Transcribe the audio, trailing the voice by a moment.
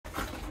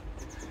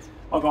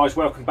Hi guys,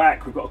 welcome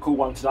back. We've got a cool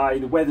one today.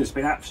 The weather's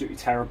been absolutely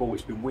terrible.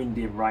 It's been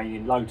windy and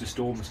raining, loads of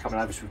storms coming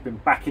over, so we've been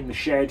back in the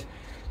shed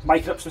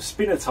making up some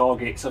spinner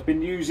targets. I've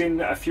been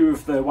using a few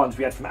of the ones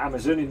we had from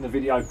Amazon in the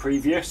video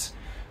previous.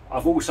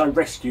 I've also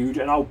rescued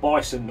an old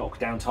bison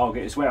knockdown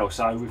target as well,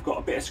 so we've got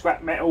a bit of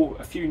scrap metal,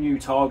 a few new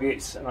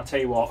targets, and I tell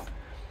you what,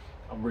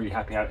 I'm really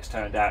happy how it's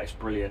turned out. It's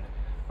brilliant.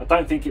 I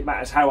don't think it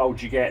matters how old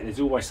you get,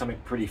 there's always something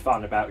pretty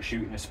fun about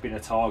shooting a spinner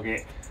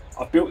target.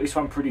 I've built this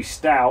one pretty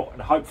stout,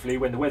 and hopefully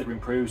when the weather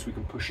improves we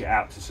can push it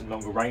out to some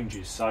longer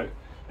ranges. So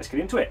let's get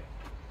into it.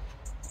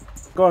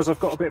 Guys, I've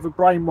got a bit of a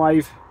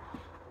brainwave.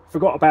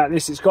 Forgot about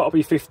this. It's got to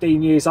be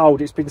 15 years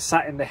old. It's been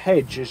sat in the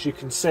hedge, as you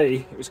can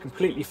see. It was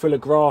completely full of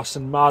grass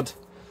and mud.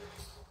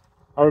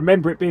 I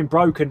remember it being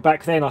broken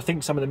back then. I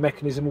think some of the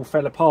mechanism all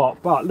fell apart,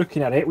 but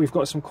looking at it, we've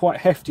got some quite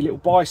hefty little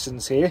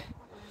bisons here.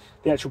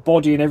 The actual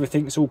body and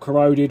everything's all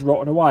corroded,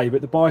 rotten away, but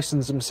the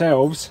bisons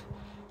themselves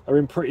are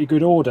in pretty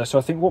good order. So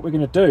I think what we're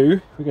going to do,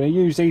 we're going to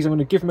use these. I'm going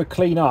to give them a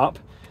clean up.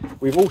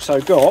 We've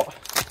also got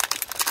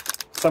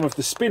some of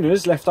the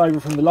spinners left over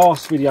from the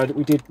last video that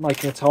we did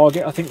making a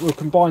target. I think we'll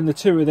combine the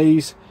two of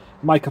these,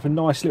 make up a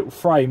nice little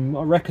frame.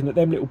 I reckon that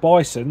them little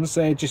bisons,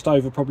 they're just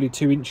over probably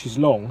 2 inches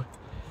long.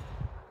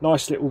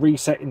 Nice little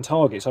resetting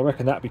targets. I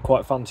reckon that'd be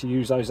quite fun to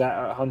use those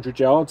at 100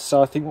 yards.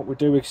 So I think what we'll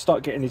do is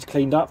start getting these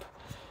cleaned up,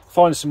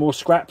 find some more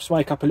scraps,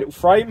 make up a little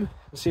frame,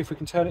 and see if we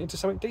can turn it into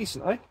something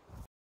decent, eh?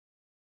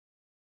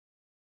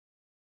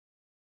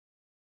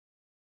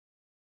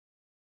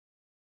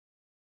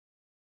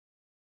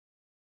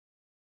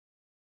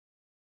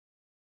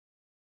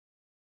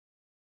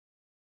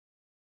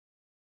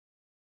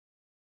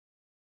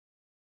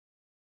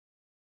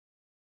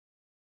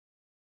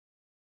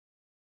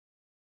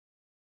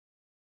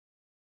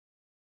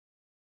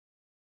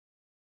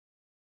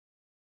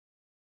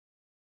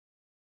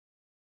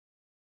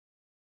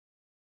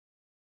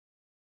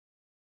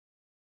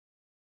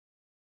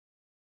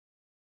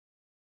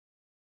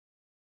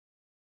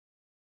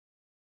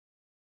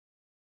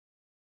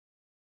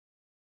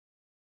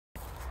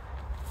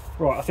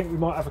 Right, I think we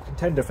might have a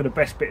contender for the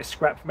best bit of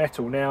scrap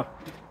metal. Now,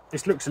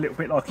 this looks a little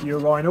bit like a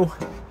urinal.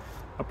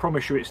 I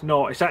promise you it's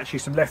not. It's actually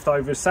some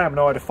leftovers. Sam and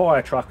I had a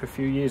fire truck a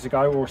few years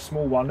ago, or a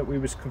small one, that we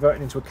was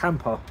converting into a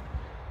camper.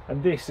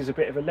 And this is a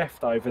bit of a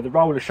leftover. The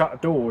roller shutter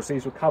doors,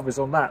 these were covers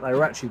on that. They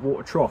were actually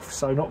water troughs,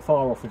 so not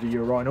far off of the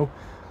urinal.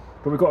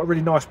 But we've got a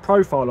really nice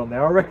profile on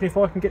there. I reckon if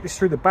I can get this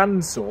through the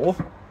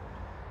bandsaw,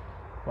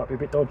 might be a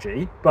bit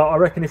dodgy, but I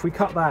reckon if we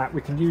cut that,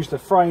 we can use the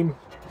frame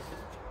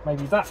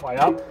maybe that way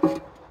up.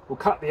 We'll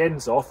cut the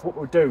ends off. What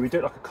we'll do, we do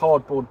it like a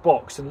cardboard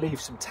box and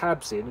leave some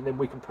tabs in, and then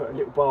we can put a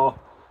little bar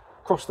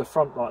across the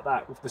front like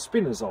that with the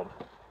spinners on.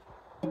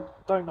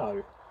 Don't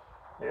know.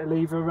 It'll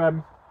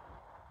either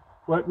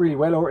work really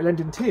well or it'll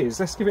end in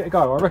tears. Let's give it a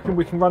go. I reckon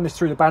we can run this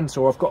through the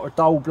bandsaw. I've got a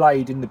dull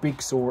blade in the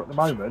big saw at the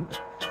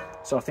moment,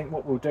 so I think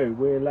what we'll do,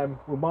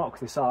 we'll mark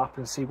this up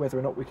and see whether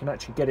or not we can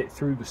actually get it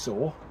through the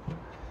saw.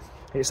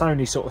 It's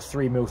only sort of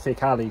 3mm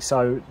thick alley,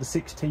 so the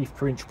 6 teeth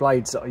per inch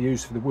blades that I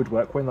use for the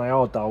woodwork, when they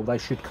are dull, they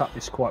should cut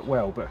this quite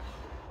well. But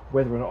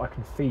whether or not I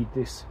can feed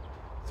this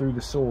through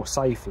the saw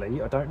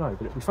safely, I don't know,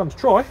 but it'll be fun to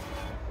try.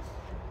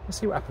 Let's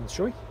see what happens,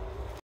 shall we?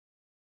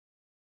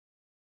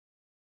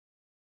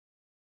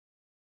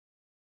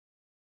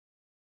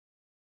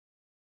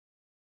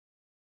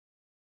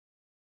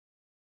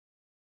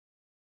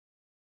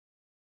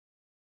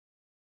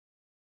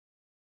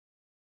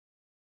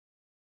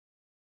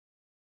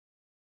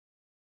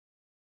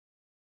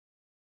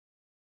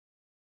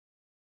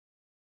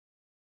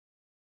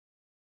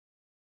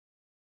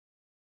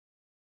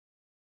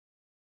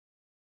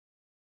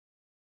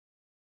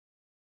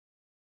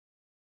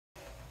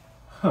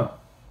 Huh.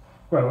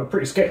 Well, we're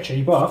pretty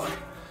sketchy, but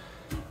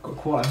got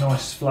quite a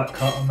nice flat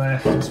cut on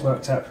there. It's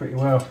worked out pretty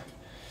well.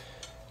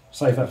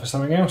 Save that for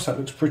something else. That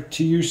looks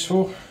pretty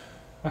useful.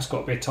 That's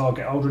got to be a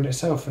target holder in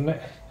itself, isn't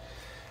it?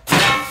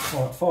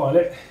 Right, file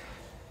it.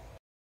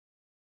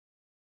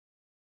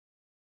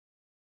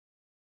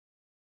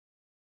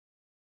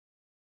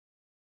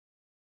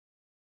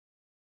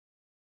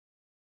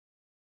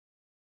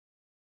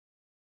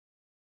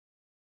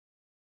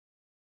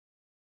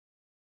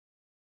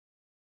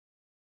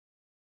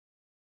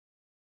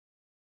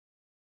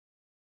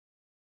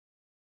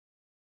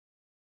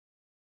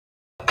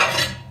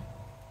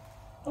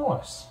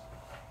 Nice.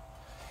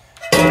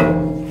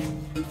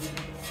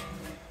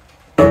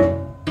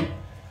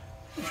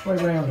 Which way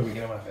round are we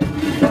going to have it? Do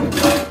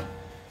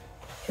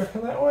you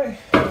reckon that way?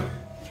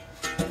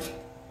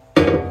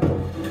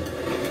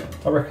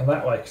 I reckon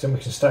that way, because then we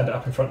can stand it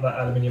up in front of that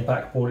aluminium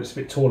backboard. It's a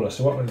bit taller,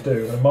 so what I'm going to do,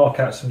 I'm going to mark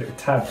out some little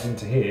tabs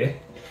into here.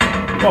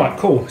 Right,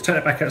 cool. Turn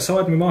it back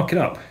outside and we mark it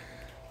up.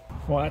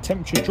 Right, that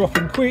temperature's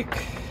dropping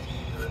quick.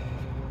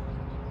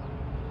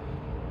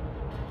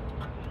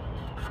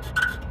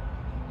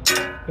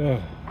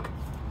 Ugh.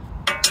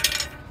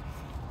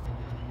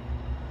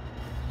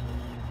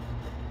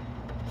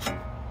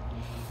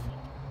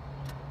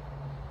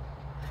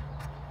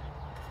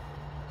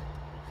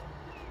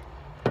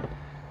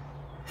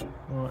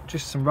 Right,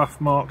 just some rough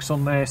marks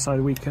on there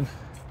so we can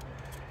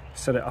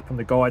set it up on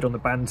the guide on the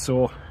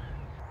bandsaw.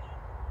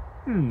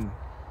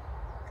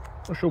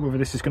 Not sure whether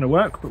this is going to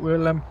work, but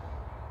we'll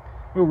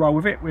roll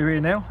with it. We're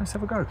here now. Let's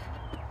have a go.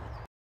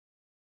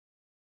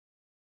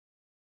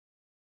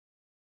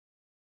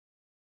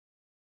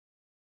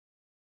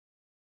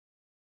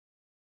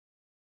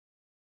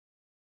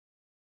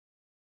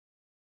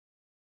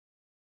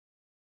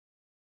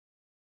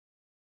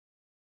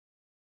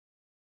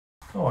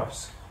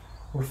 Nice.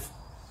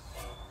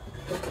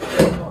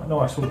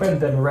 Nice. We'll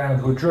bend them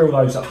around. We'll drill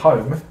those at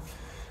home.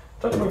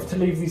 Don't know if to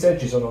leave these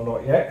edges on or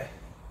not yet.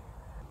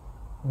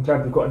 I'm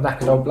glad we've got a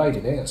knackered old blade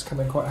in here. That's come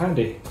in quite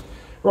handy.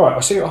 Right,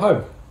 I'll see you at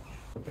home.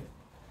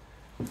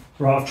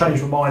 Right, I've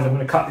changed my mind. I'm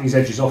going to cut these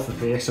edges off of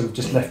here, so we've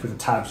just left with the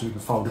tabs so we can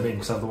fold them in,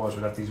 because otherwise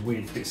we'd have these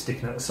weird bits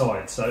sticking out the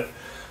side. So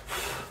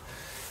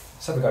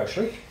let's have a go,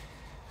 shall we?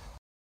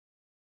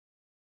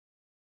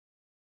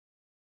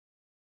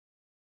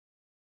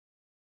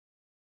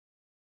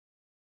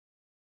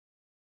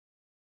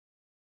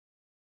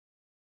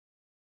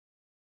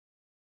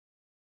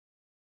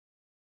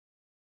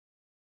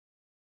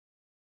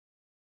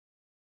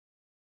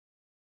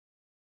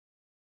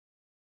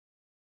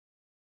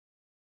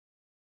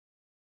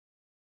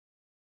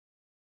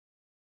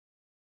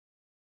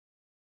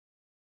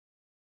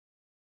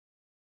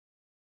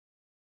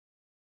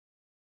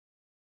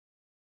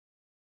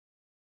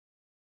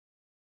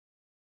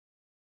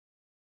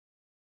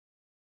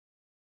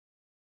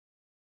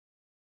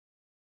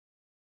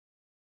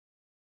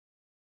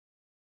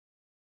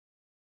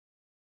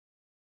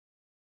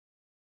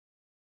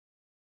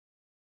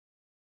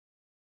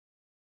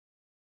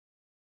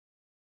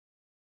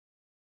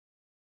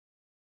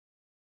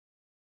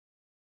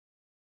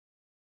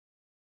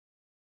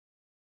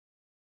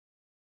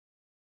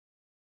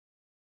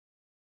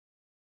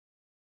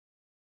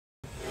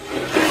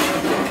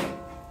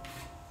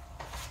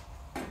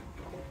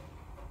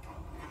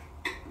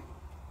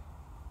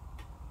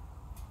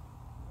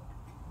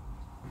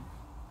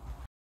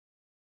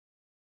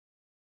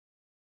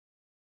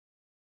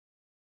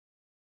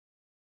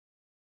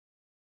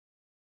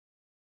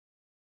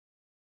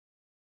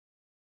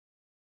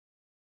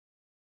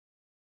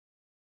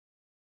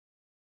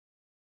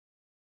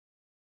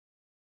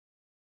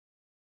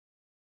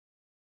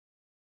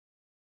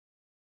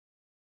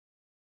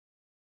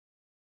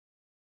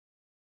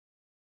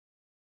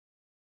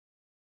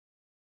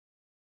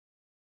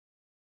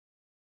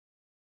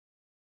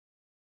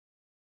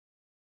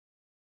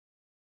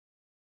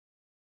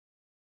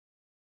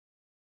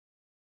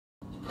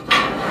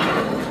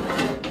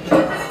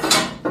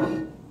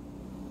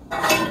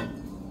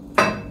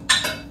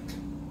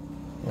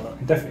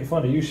 Definitely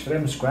find a use for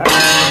them scraps.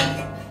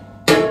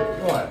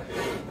 Right,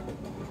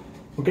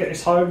 we'll get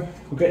this home,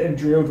 we'll get them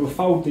drilled, we'll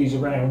fold these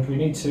around. We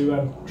need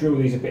to drill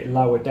these a bit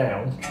lower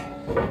down,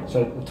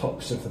 so the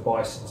tops of the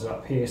bisons are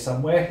up here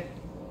somewhere.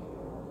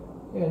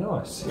 Yeah,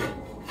 nice.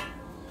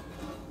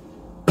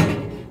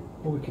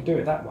 Well, we could do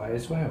it that way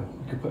as well.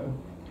 We could put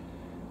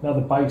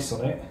another base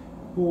on it.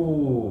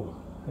 Ooh,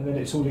 and then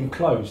it's all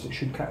enclosed. It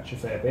should catch a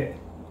fair bit.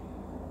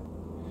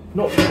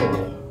 Not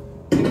sure.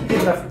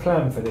 Didn't have a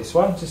plan for this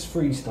one, just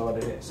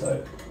freestyling it,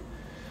 so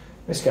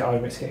let's get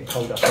home, it's getting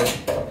cold up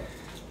here.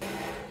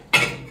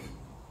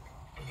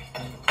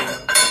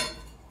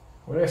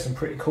 Well, there's some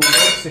pretty cool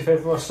legs if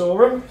ever I saw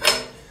them.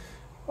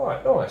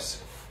 Alright,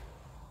 nice.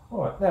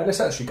 Alright, now let's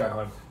actually go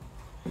home.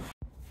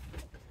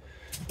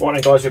 Right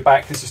then guys, we're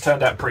back. This has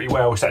turned out pretty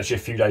well. It's actually a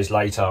few days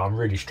later. I'm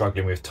really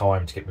struggling with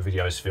time to get my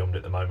videos filmed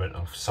at the moment.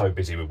 I'm so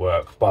busy with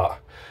work, but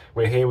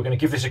we're here. We're going to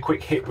give this a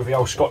quick hit with the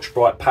old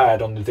Scotch-Brite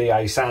pad on the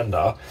DA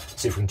sander.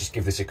 See if we can just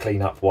give this a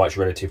clean up while it's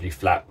relatively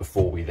flat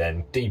before we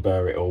then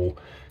deburr it all,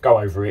 go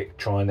over it,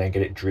 try and then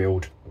get it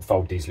drilled,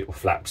 fold these little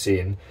flaps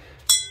in.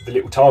 The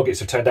little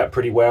targets have turned out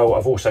pretty well.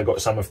 I've also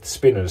got some of the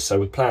spinners. So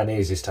the plan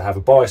is to have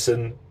a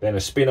bison, then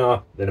a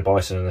spinner, then a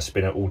bison and a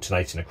spinner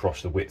alternating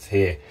across the width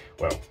here.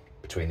 Well,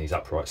 between these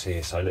uprights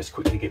here. So let's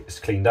quickly get this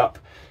cleaned up,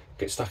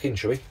 get stuck in,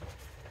 shall we?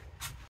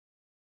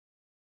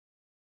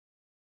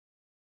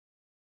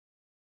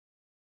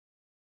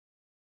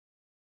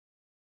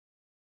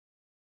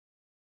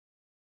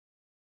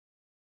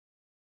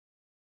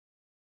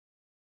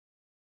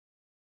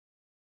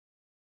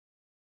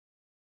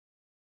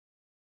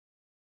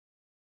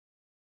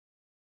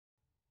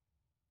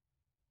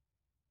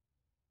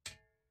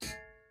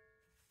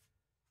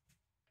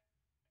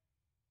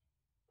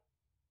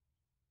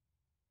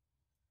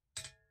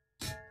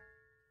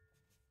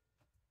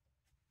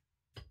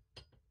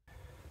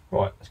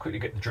 Right, let's quickly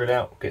get the drill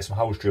out, get some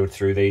holes drilled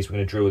through these. We're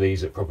going to drill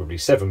these at probably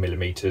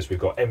 7mm. We've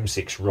got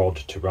M6 rod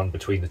to run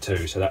between the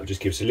two, so that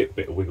just gives us a little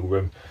bit of wiggle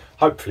room.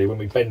 Hopefully when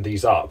we bend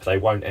these up, they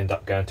won't end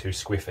up going too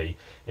squiffy.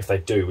 If they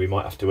do, we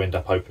might have to end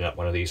up opening up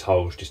one of these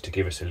holes just to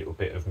give us a little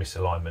bit of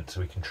misalignment so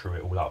we can true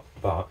it all up.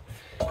 But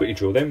quickly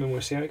drill them and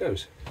we'll see how it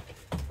goes.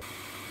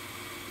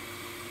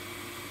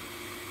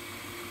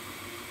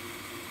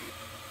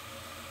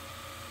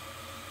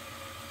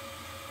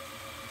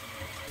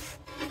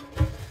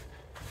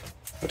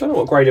 I don't know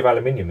what grade of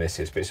aluminium this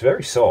is, but it's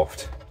very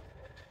soft.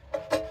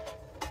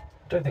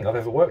 don't think I've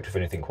ever worked with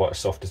anything quite as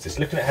soft as this.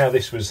 Looking at how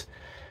this was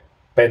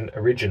bent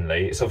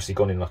originally, it's obviously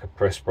gone in like a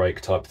press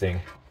brake type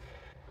thing.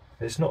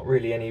 There's not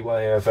really any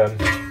way of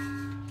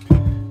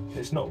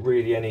there's not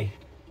really any,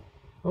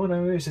 oh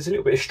no, there's a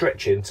little bit of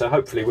stretching, so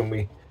hopefully when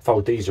we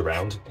fold these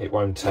around it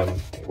won't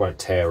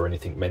tear or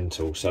anything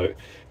mental. So I'm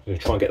going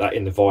to try and get that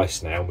in the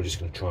vise now, and we're just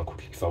going to try and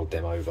quickly fold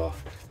them over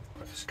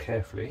just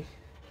carefully.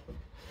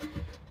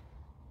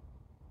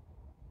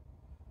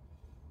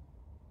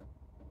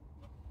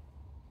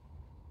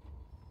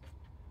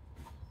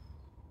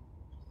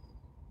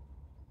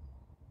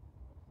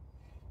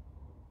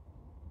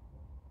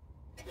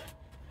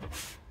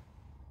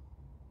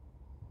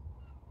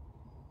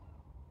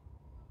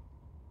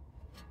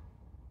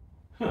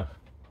 Huh.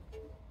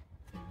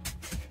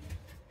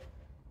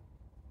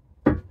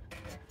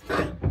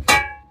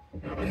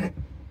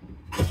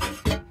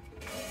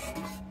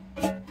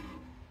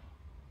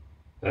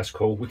 That's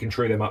cool. We can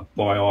true them up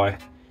by eye.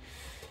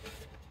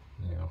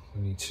 Now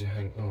we need to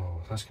hang. Oh,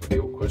 that's going to be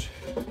awkward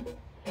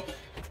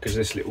because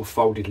this little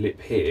folded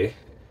lip here.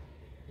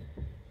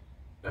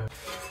 The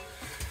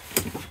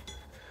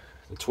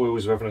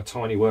toils of having a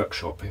tiny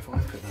workshop. If I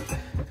put that.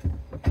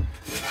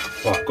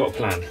 Right, got a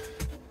plan.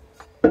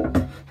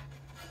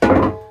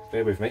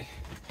 Bear with me.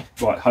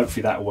 Right,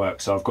 hopefully that'll work.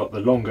 So I've got the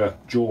longer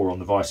jaw on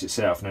the vise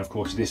itself. Now, of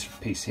course, this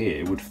piece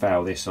here would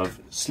foul this. So I've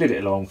slid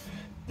it along.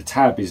 The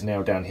tab is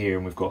now down here,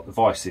 and we've got the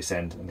vise this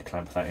end and the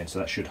clamp that end. So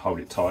that should hold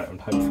it tight, and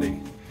hopefully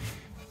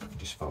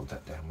just fold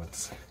that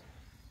downwards.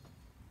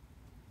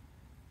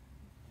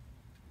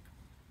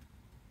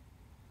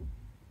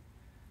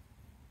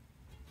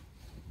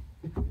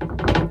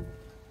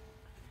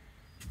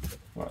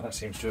 Right, that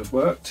seems to have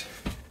worked.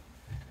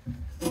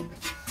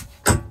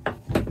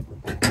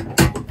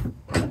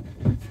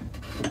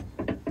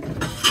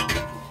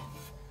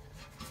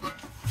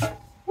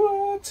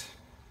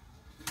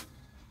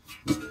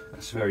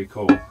 Very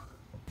cool.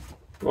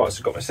 Right, so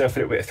I've got myself a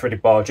little bit of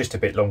threaded bar, just a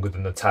bit longer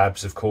than the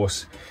tabs. Of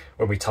course,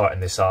 when we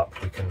tighten this up,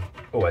 we can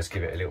always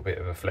give it a little bit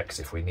of a flex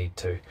if we need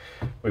to.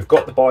 We've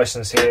got the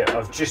bisons here.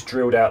 I've just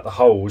drilled out the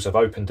holes. I've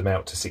opened them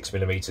out to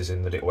 6mm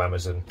in the little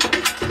Amazon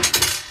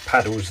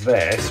paddles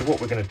there. So what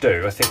we're going to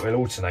do, I think we'll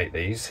alternate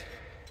these.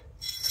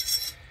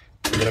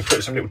 We're going to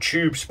put some little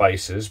tube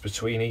spacers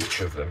between each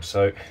of them.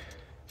 So,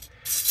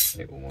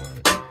 little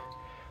one.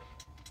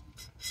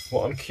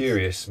 What I'm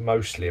curious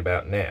mostly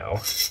about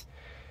now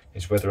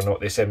is whether or not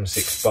this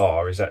M6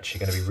 bar is actually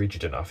going to be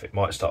rigid enough. It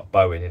might start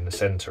bowing in the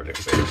centre a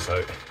little bit,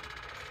 so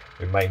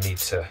we may need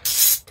to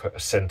put a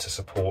centre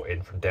support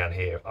in from down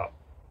here up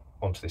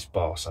onto this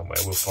bar somewhere.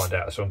 We'll find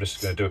out. So I'm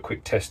just going to do a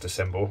quick test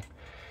assemble,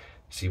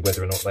 see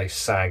whether or not they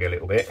sag a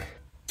little bit.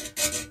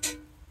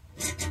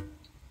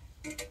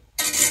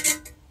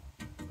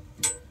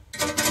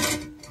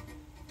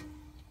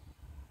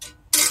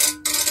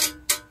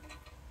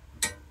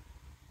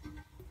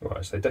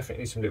 Right, so they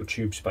definitely need some little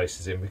tube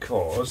spacers in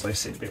because they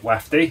sit a bit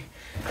wafty.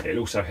 It'll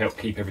also help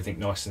keep everything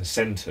nice and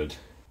centred.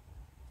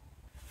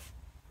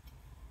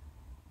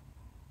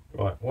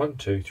 Right, 1,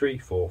 2, 3,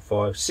 4,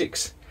 5,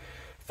 6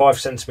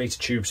 5cm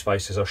tube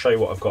spacers. I'll show you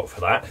what I've got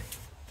for that.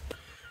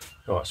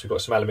 Right, so we've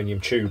got some aluminium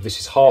tube. This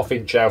is 1/2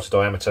 inch outer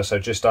diameter, so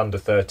just under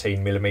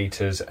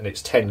 13mm, and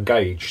it's 10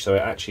 gauge, so it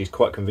actually is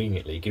quite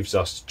conveniently gives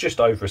us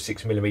just over a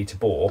 6mm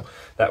bore.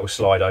 That will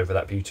slide over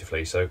that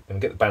beautifully. So I'm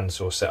going to get the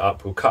bandsaw set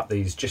up. We'll cut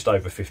these just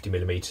over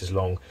 50mm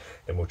long,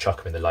 then we'll chuck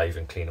them in the lathe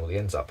and clean all the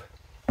ends up.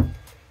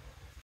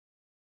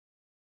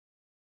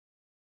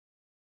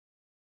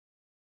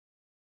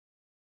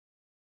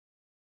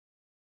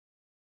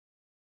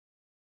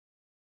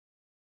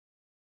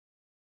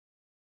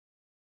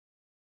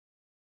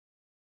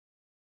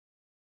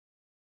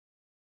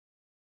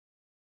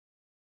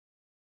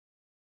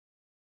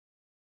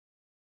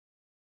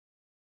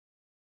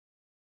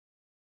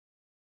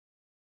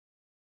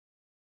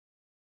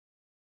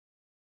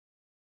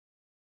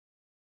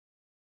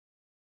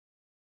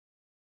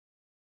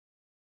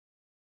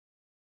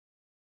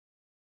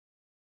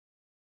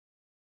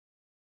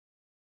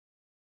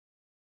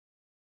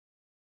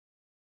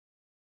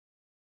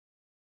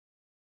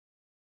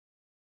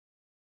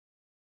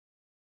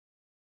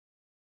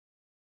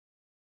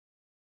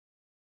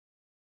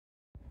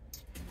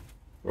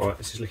 Right,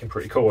 this is looking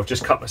pretty cool. I've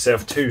just cut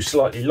myself 2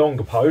 slightly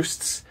longer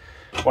posts,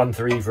 one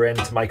for either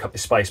end to make up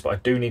this space, but I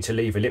do need to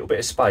leave a little bit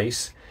of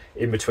space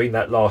in between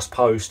that last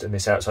post and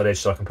this outside edge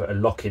so I can put a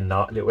locking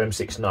nut, a little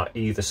M6 nut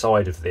either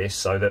side of this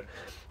so that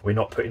we're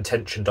not putting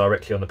tension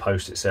directly on the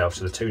post itself.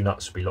 So the 2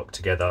 nuts will be locked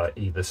together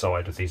either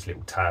side of these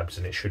little tabs,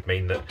 and it should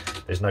mean that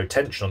there's no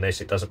tension on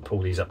this. It doesn't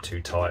pull these up too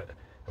tight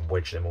and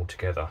wedge them all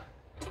together.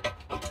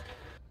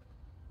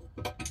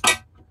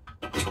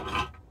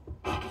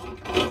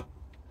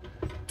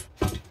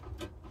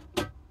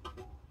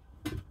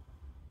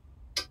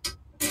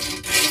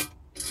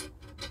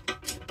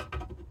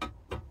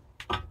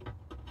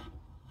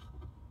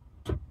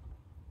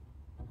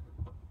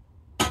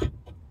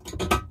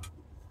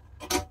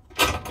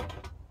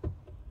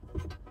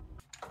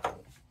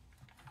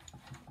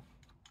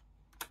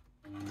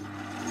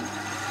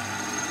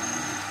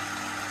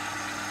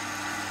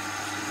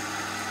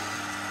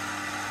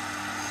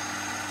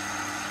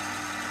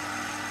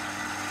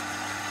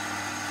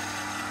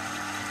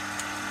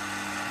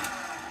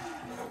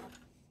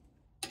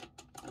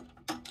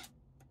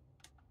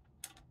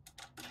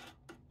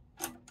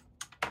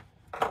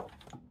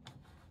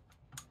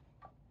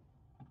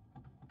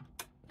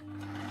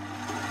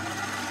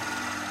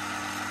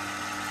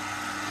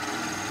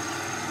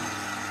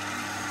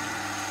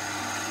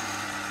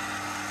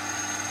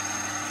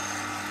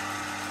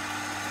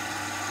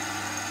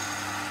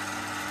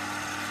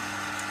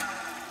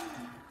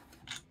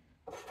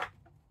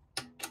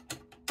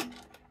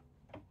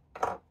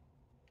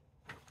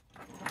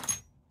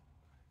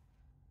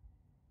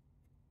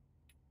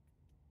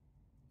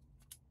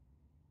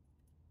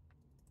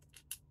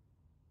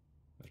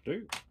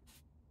 do.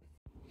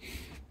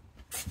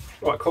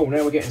 Right, cool,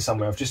 now we're getting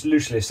somewhere. I've just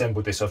loosely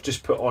assembled this. I've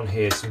just put on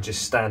here some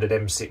just standard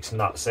M6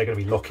 nuts. They're going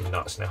to be locking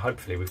nuts. Now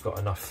hopefully we've got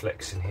enough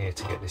flex in here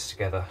to get this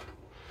together.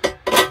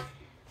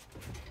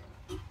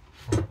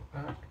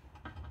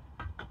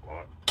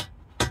 Right.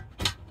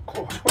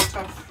 Cool, it's quite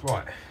tough.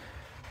 Right.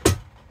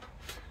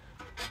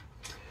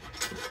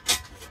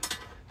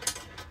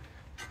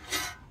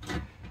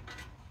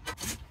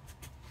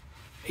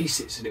 He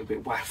sits a little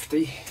bit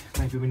wafty.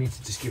 Maybe we need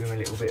to just give him a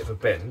little bit of a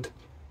bend.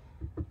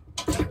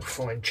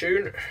 Fine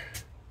tune.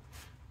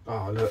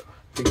 Oh look,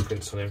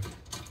 fingerprints on him.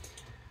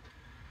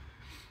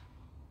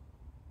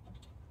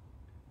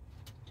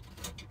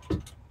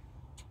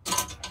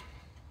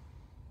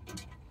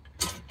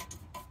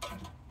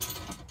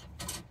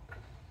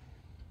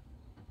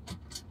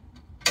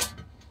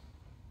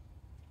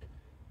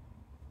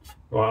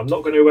 Right, I'm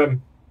not going to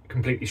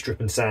completely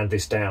strip and sand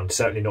this down,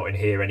 certainly not in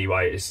here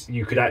anyway.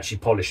 You could actually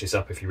polish this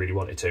up if you really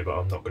wanted to, but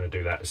I'm not going to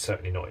do that. It's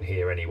certainly not in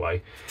here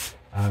anyway.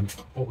 What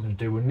we're going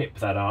to do, we'll nip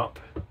that up.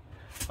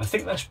 I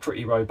think that's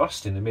pretty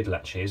robust in the middle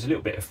actually. There's a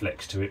little bit of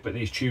flex to it, but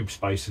these tube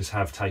spacers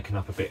have taken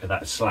up a bit of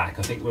that slack.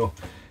 I think we'll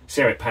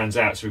see how it pans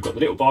out. So we've got the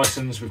little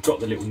bisons, we've got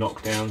the little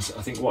knockdowns.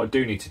 I think what I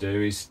do need to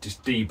do is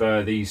just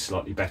deburr these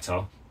slightly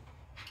better.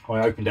 I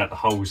opened out the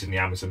holes in the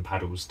Amazon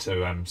paddles to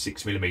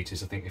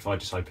 6mm. I think if I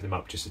just open them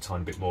up just a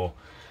tiny bit more,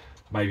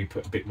 maybe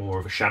put a bit more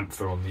of a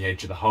chamfer on the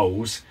edge of the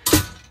holes,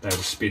 they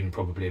will spin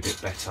probably a bit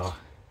better.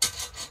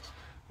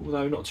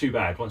 Although not too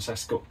bad, once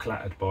that's got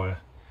clattered by a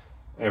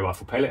air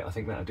rifle pellet, I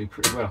think that'll do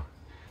pretty well.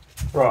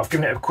 Right, I've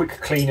given it a quick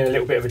clean and a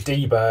little bit of a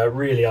deburr.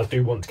 Really, I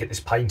do want to get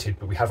this painted,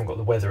 but we haven't got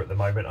the weather at the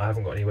moment. I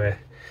haven't got anywhere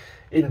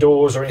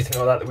indoors or anything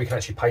like that we can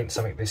actually paint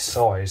something this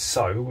size.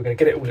 So we're going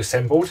to get it all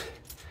assembled.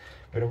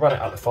 We're going to run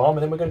it out the farm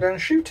and then we're going to go and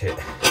shoot it.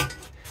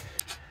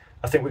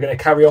 I think we're going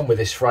to carry on with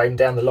this frame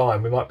down the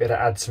line. We might be able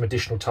to add some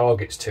additional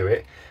targets to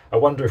it. I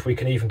wonder if we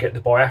can even get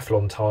the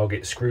biathlon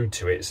target screwed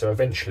to it, so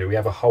eventually we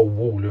have a whole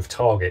wall of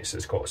targets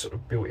that's got a sort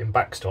of built-in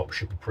backstop.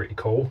 Should be pretty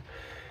cool.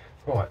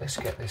 Right, let's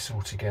get this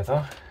all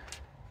together.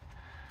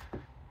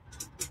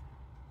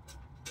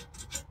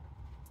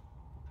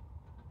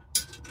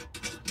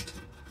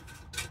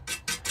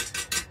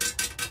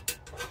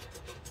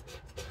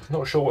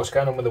 Not sure what's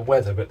going on with the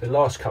weather, but the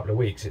last couple of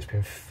weeks it's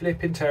been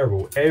flipping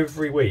terrible.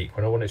 Every week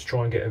when I wanted to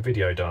try and get a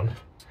video done,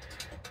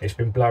 it's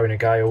been blowing a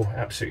gale,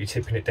 absolutely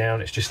tipping it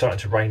down. It's just starting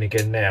to rain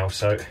again now,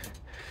 so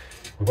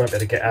we won't be able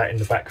to get out in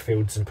the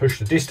backfields and push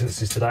the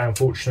distances today,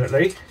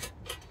 unfortunately.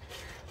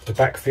 The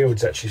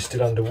backfield's actually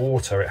still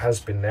underwater. It has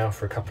been now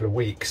for a couple of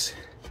weeks,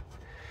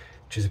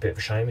 which is a bit of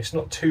a shame. It's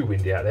not too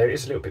windy out there. It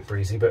is a little bit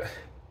breezy, but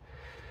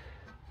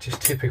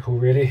just typical,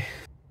 really.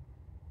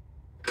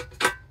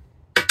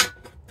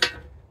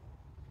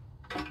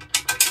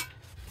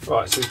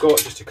 Right, so we've got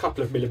just a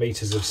couple of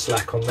millimetres of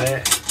slack on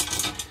there.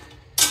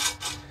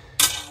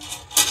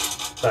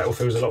 That all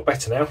feels a lot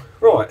better now.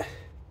 Right, I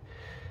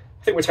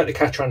think we'll take the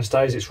Catran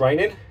today as it's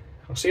raining.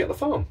 I'll see you at the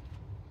farm.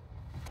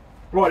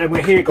 Right then,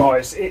 we're here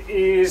guys. It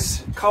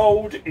is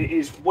cold, it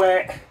is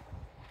wet.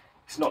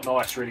 It's not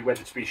nice really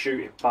weather to be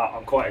shooting, but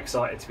I'm quite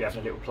excited to be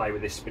having a little play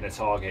with this spinner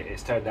target.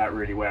 It's turned out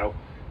really well.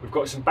 We've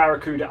got some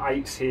Barracuda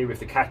 8s here with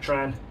the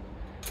Catran.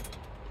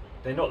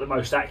 They're not the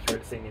most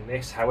accurate thing in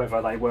this,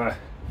 however they were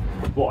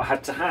what I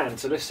had to hand,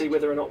 so let's see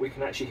whether or not we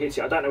can actually hit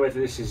it. I don't know whether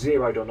this is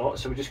zeroed or not,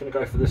 so we're just going to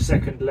go for the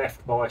second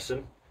left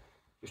bison.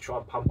 Just try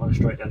and pump one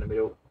straight down the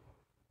middle.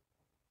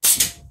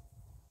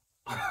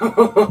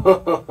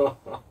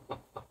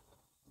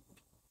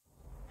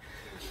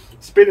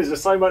 Spinners are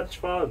so much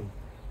fun.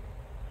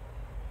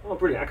 Oh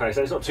brilliant, okay,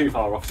 so it's not too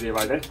far off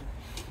zero then.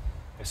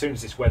 As soon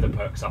as this weather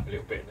perks up a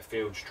little bit and the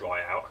fields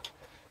dry out,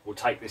 we'll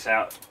take this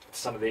out to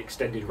some of the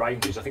extended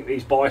ranges. I think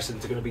these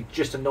bisons are going to be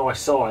just a nice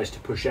size to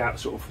push out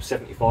sort of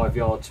 75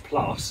 yards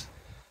plus.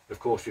 Of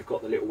course we've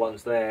got the little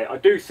ones there. I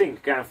do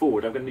think going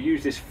forward I'm going to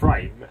use this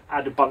frame,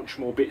 add a bunch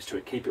more bits to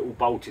it, keep it all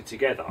bolted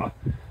together,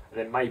 and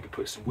then maybe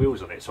put some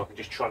wheels on it so I can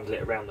just trundle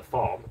it around the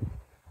farm.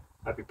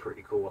 That'd be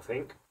pretty cool, I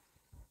think.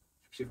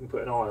 See if we can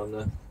put an eye on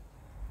the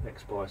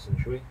next bison,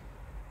 shall we?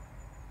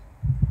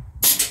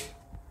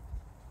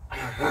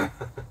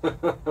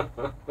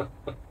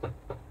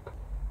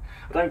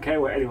 I don't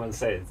care what anyone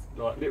says,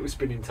 like little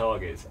spinning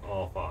targets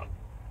are fun.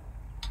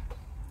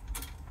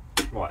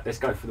 Right, let's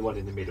go for the one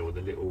in the middle, the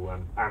little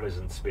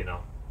Amazon spinner.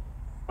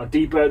 I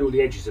deburred all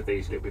the edges of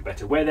these a little bit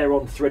better. Where they're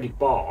on threaded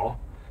bar,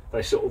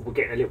 they sort of were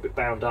getting a little bit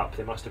bound up.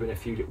 There must have been a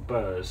few little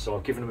burrs, so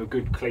I've given them a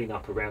good clean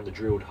up around the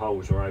drilled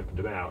holes where I opened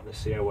them out. Let's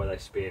see how well they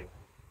spin.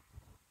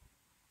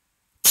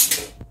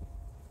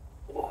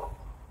 Oh,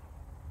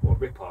 what a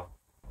ripper.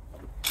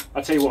 I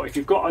tell you what, if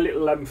you've got a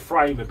little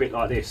frame a bit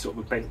like this, sort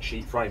of a bench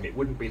sheet frame, it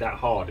wouldn't be that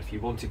hard if you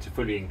wanted to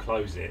fully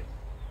enclose it.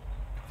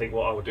 I think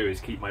what I will do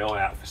is keep my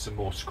eye out for some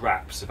more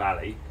scraps of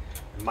alley,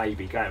 and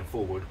maybe going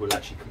forward we'll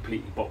actually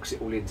completely box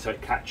it all in so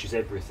it catches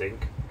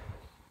everything.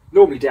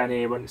 Normally down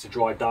here when it's a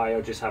dry day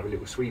I'll just have a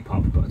little sweep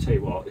up, but I tell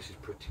you what, this is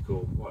pretty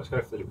cool. Right, let's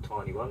go for the little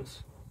tiny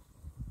ones.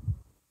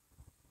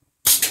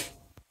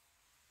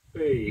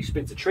 Hey, he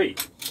spins a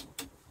treat.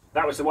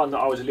 That was the one that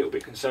I was a little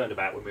bit concerned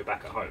about when we were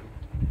back at home.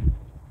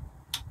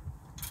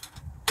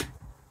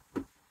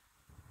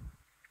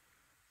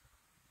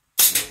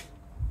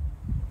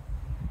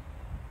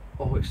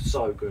 Oh, it's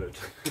so good.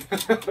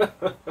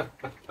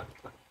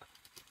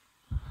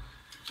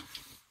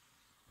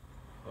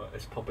 Right,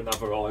 let's pop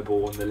another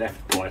eyeball on the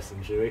left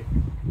bison, shall we?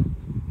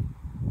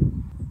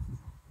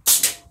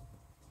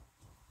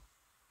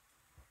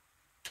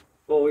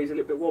 Oh, he's a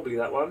little bit wobbly,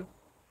 that one.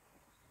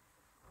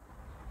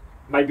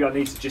 Maybe I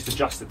need to just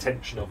adjust the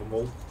tension of them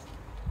all.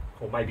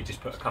 Or maybe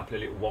just put a couple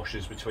of little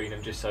washers between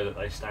them just so that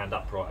they stand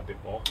upright a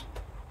bit more.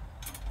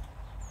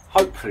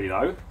 Hopefully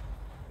though,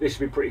 this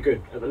will be pretty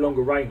good. At the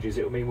longer ranges,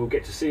 it'll mean we'll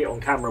get to see it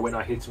on camera when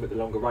I hit them at the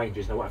longer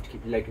ranges, and I won't have to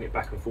keep legging it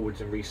back and forwards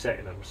and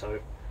resetting them. So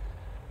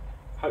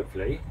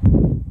hopefully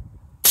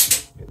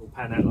it will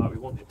pan out like we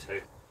want it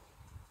to.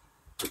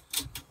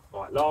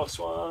 Right, last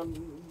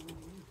one.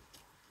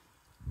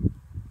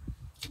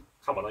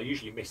 Come on, I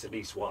usually miss at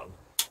least one.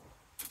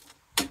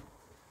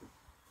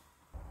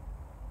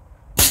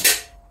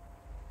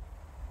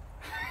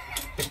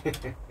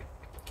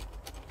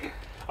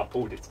 I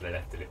pulled it to the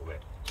left a little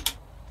bit.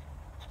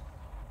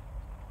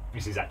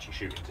 This is actually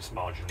shooting just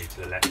marginally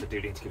to the left. I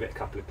do need to give it a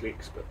couple of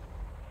clicks, but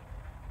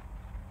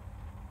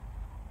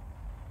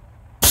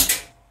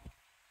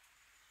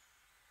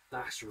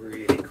that's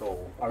really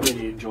cool. I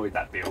really enjoyed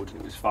that build.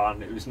 It was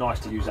fun. It was nice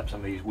to use up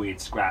some of these weird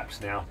scraps.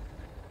 Now,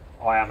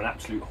 I am an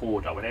absolute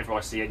hoarder. Whenever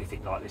I see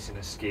anything like this in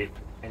a skip,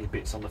 any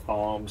bits on the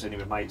farms, any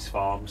of my mates'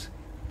 farms,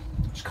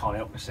 I just can't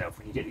help myself.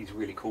 When you get these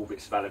really cool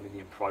bits of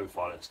aluminium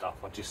profile and stuff,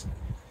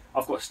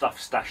 I've got stuff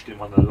stashed in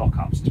one of the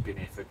lockups that's been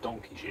here for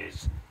donkey's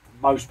years.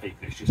 Most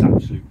people it's just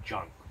absolute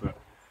junk, but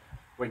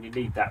when you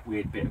need that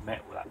weird bit of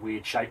metal, that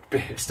weird shaped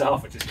bit of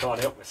stuff, I just can't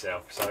help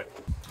myself. So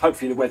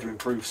hopefully the weather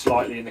improves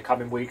slightly in the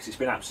coming weeks. It's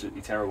been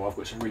absolutely terrible. I've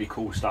got some really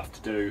cool stuff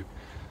to do.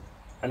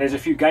 And there's a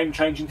few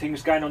game-changing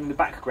things going on in the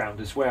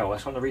background as well.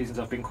 That's one of the reasons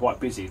I've been quite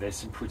busy. There's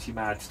some pretty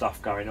mad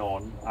stuff going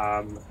on.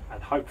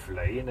 And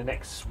hopefully in the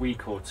next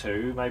week or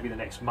two, maybe the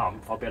next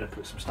month, I'll be able to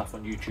put some stuff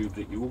on YouTube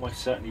that you almost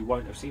certainly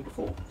won't have seen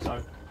before.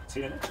 So,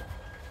 see you next time.